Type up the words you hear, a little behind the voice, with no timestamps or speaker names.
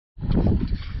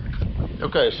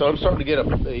Okay, so I'm starting to get a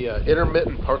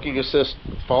intermittent parking assist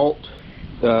fault.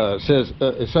 It says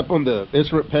it's up on the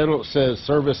instrument panel. It says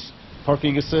service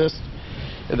parking assist,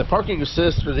 and the parking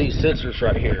assist are these sensors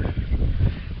right here.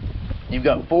 You've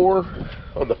got 4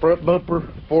 on the front bumper,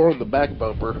 4 on the back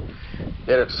bumper, and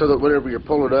it's so that whenever you're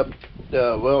pulling up,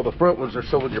 well, the front ones are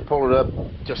so when you're pulling up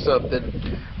to something,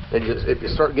 and if you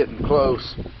start getting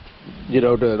close, you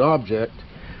know, to an object,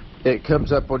 it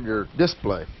comes up on your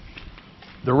display.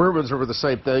 The rear ones are the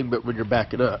same thing, but when you're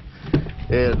backing up.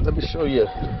 And let me show you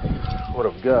what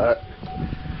I've got.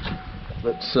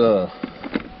 Let's I'm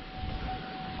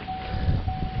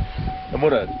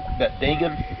gonna, that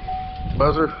dinging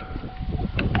buzzer,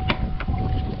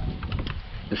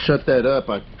 to shut that up,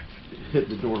 I hit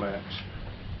the door latch,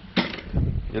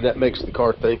 and that makes the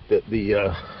car think that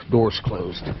the door's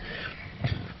closed.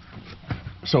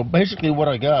 So basically what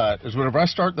I got is whenever I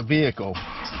start the vehicle,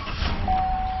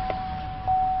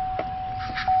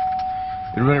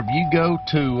 and whenever you go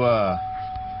to,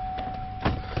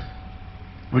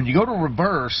 when you go to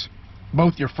reverse,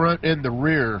 both your front and the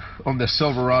rear on the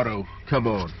Silverado come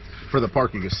on for the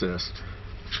parking assist.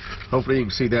 Hopefully you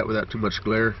can see that without too much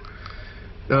glare.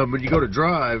 When you go to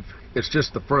drive, it's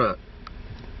just the front.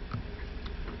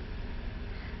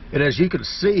 And as you can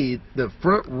see, the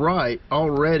front right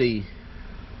already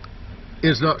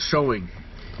is not showing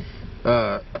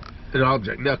an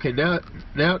object. Now, okay, now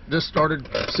it just started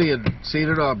seeing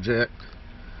an object.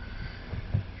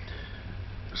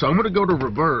 So I'm going to go to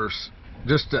reverse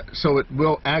just so it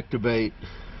will activate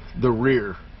the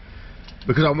rear,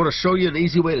 because I want to show you an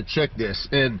easy way to check this.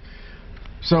 And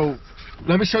so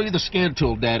let me show you the scan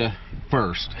tool data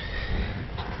first.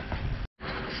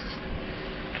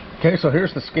 Okay, so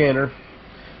here's the scanner.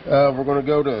 We're going to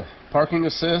go to parking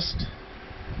assist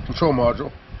control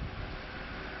module,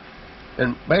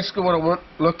 and basically what I want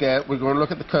to look at, we're going to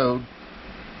look at the code,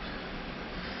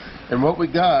 and what we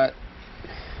got: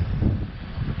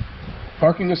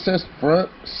 parking assist front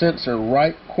sensor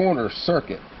right corner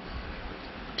circuit,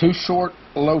 too short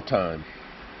low time.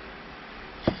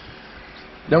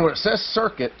 Now when it says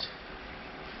circuit,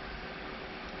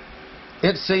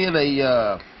 it's seeing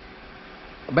a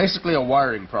basically a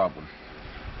wiring problem.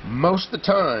 Most of the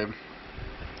time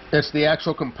it's the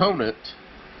actual component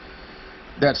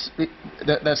that's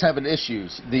having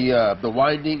issues. The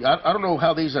winding, I don't know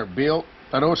how these are built.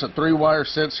 I know it's a 3-wire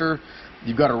sensor.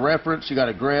 You've got a reference, you got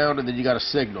a ground, and then you got a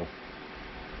signal.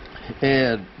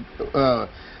 And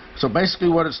so basically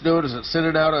what it's doing is it's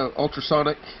sending out an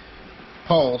ultrasonic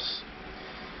pulse,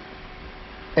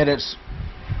 and it's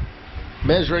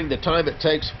measuring the time it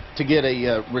takes to get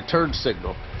a return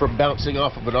signal from bouncing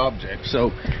off of an object.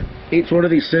 So each one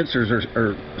of these sensors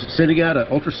are sending out an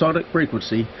ultrasonic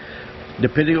frequency.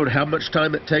 Depending on how much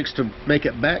time it takes to make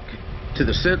it back to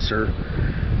the sensor,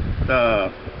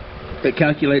 it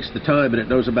calculates the time, and it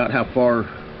knows about how far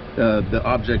the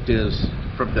object is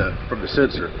from the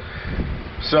sensor.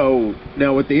 So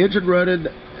now with the engine running,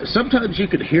 sometimes you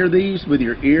can hear these with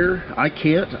your ear. I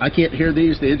can't hear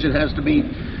these. The engine has to be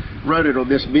running on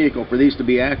this vehicle for these to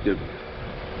be active.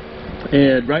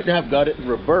 And right now I've got it in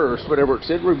reverse. Whenever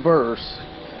it's in reverse,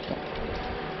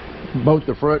 both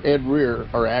the front and rear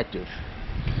are active.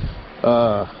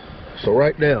 So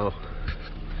right now,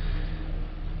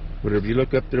 whenever you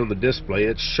look up there on the display,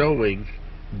 it's showing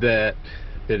that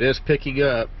it is picking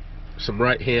up some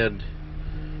right-hand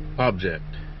object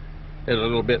and a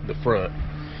little bit in the front.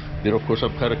 You know, of course,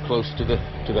 I'm kind of close to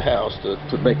the house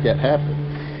to make that happen.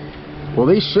 Well,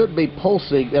 these should be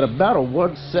pulsing at about a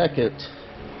 1 second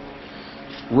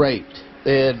rate.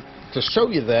 And to show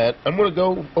you that, I'm going to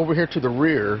go over here to the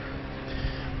rear,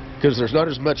 because there's not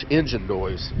as much engine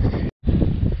noise.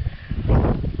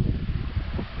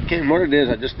 Okay, and what it is,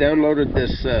 I just downloaded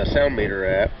this sound meter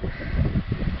app,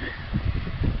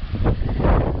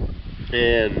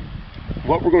 and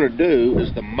what we're going to do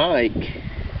is the mic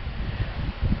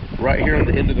right here on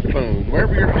the end of the phone,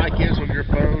 wherever your mic is on your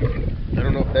phone, I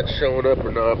don't know if that's showing up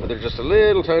or not, but there's just a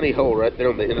little tiny hole right there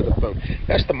on the end of the phone.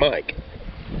 That's the mic.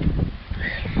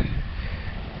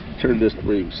 Turn this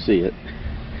where you can see it.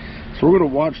 So we're going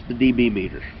to watch the dB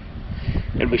meter,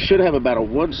 and we should have about a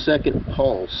 1 second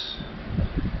pulse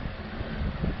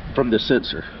from the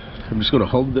sensor. I'm just going to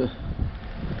hold the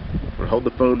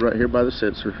phone right here by the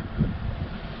sensor.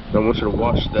 And I want you to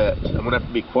watch that. I'm going to have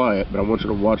to be quiet, but I want you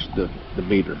to watch the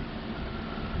meter.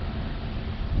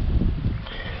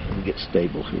 Let me get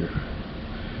stable here.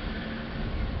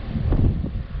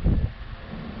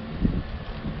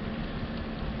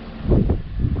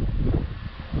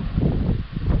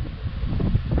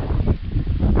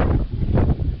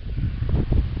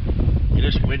 It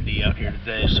is windy windy out here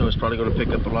today, so it's probably going to pick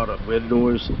up a lot of wind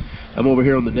noise. I'm over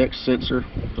here on the next sensor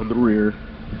on the rear.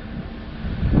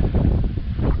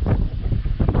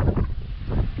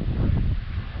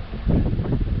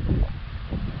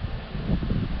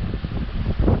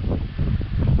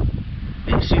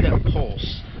 And you see that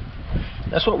pulse?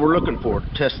 That's what we're looking for to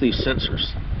test these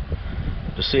sensors,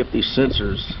 to see if these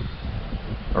sensors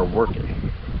are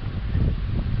working.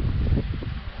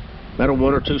 About a 1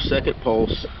 or 2 second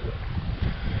pulse.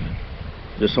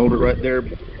 Just hold it right there,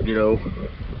 you know,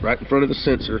 right in front of the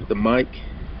sensor, the mic.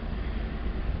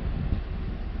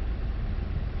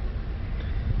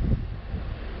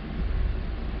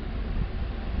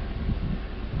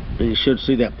 And you should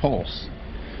see that pulse.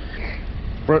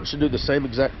 Front should do the same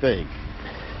exact thing.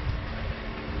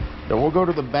 Now we'll go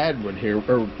to the bad one here,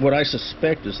 or what I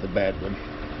suspect is the bad one.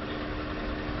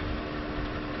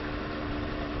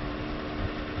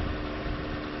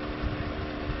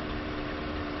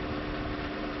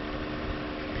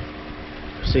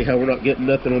 See how we're not getting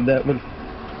nothing on that one?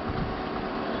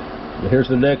 Now here's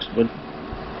the next one.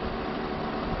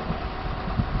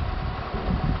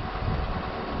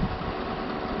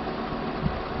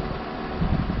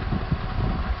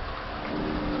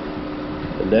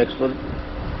 The next one.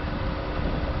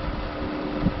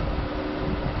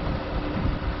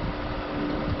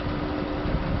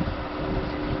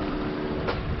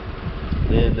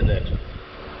 And the next one.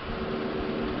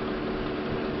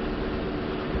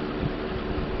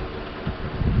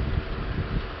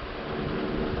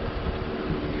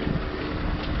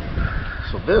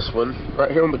 So this one, right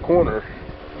here on the corner,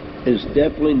 is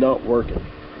definitely not working.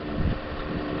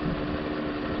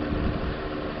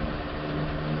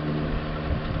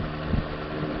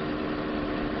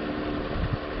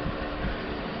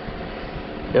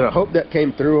 And I hope that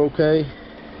came through okay.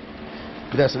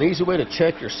 But that's an easy way to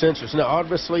check your sensors. Now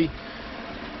obviously,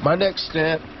 my next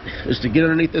step is to get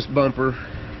underneath this bumper,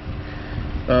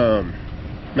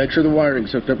 make sure the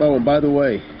wiring's hooked up. Oh, and by the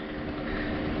way,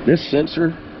 this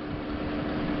sensor,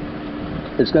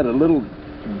 it's got a little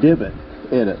divot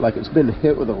in it, like it's been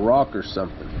hit with a rock or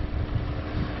something.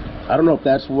 I don't know if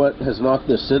that's what has knocked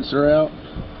this sensor out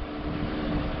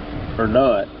or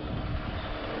not,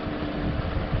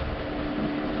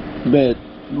 but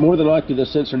more than likely the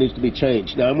sensor needs to be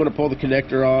changed. Now I'm going to pull the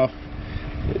connector off.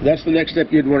 That's the next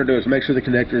step you'd want to do, is make sure the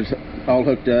connector is all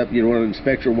hooked up. You want to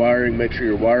inspect your wiring, make sure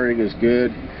your wiring is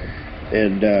good,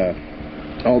 and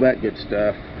all that good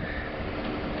stuff.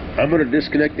 I'm going to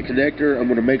disconnect the connector. I'm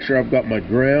going to make sure I've got my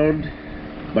ground,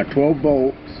 my 12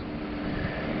 volts,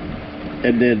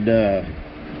 and then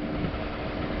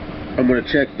I'm going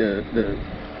to check the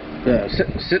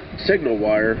signal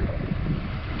wire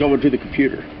going to the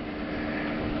computer.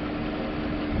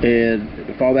 And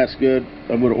if all that's good,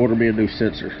 I'm going to order me a new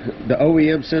sensor. The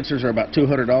OEM sensors are about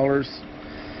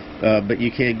 $200, but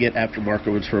you can get aftermarket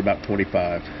ones for about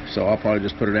 $25. So I'll probably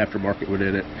just put an aftermarket one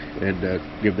in it and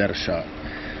give that a shot.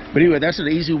 But anyway, that's an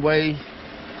easy way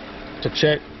to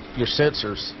check your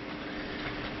sensors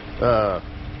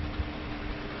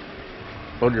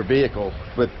on your vehicle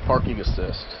with parking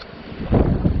assist.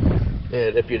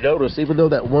 And if you notice, even though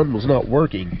that one was not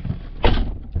working,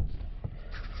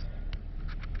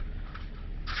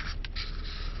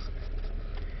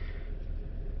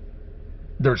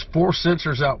 there's 4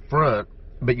 sensors out front,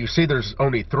 but you see there's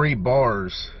only 3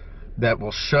 bars that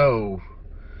will show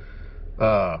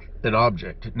an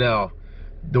object. Now,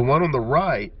 the one on the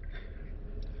right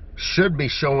should be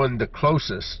showing the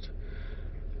closest,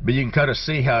 but you can kind of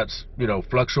see how it's, you know,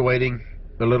 fluctuating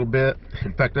a little bit.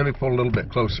 In fact, let me pull a little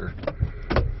bit closer,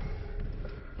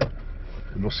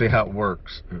 and we'll see how it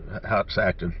works, how it's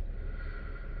acting.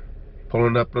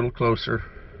 Pulling up a little closer.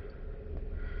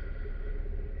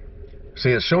 See,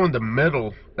 it's showing the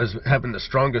middle as having the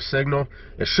strongest signal.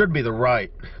 It should be the right.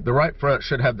 The right front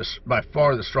should have by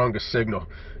far the strongest signal,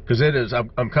 because it is.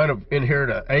 I'm kind of in here at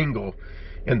an angle,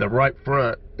 and the right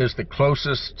front is the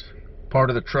closest part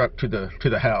of the truck to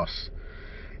the house.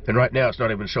 And right now it's not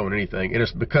even showing anything. And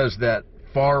it's because that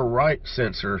far right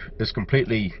sensor is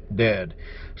completely dead.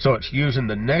 So it's using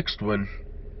the next one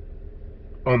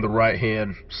on the right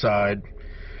hand side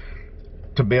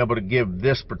to be able to give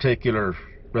this particular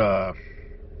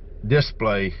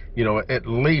display, you know, at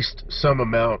least some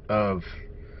amount of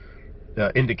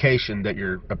indication that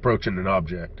you're approaching an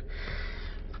object.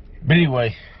 But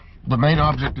anyway, the main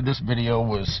object of this video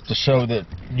was to show that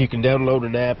you can download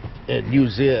an app and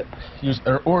use it,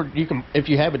 or you can, if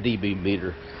you have a dB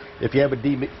meter, if you have a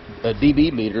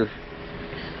dB meter,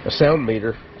 a sound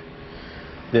meter,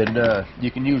 then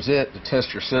you can use it to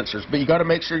test your sensors. But you got to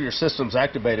make sure your system's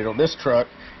activated. On this truck,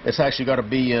 it's actually got to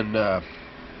be in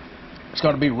It's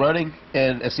got to be running,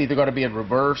 and it's either got to be in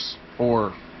reverse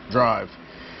or drive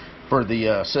for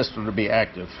the system to be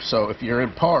active. So if you're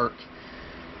in park,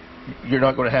 you're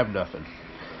not going to have nothing.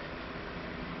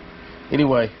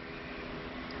 Anyway,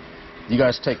 you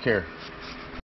guys take care.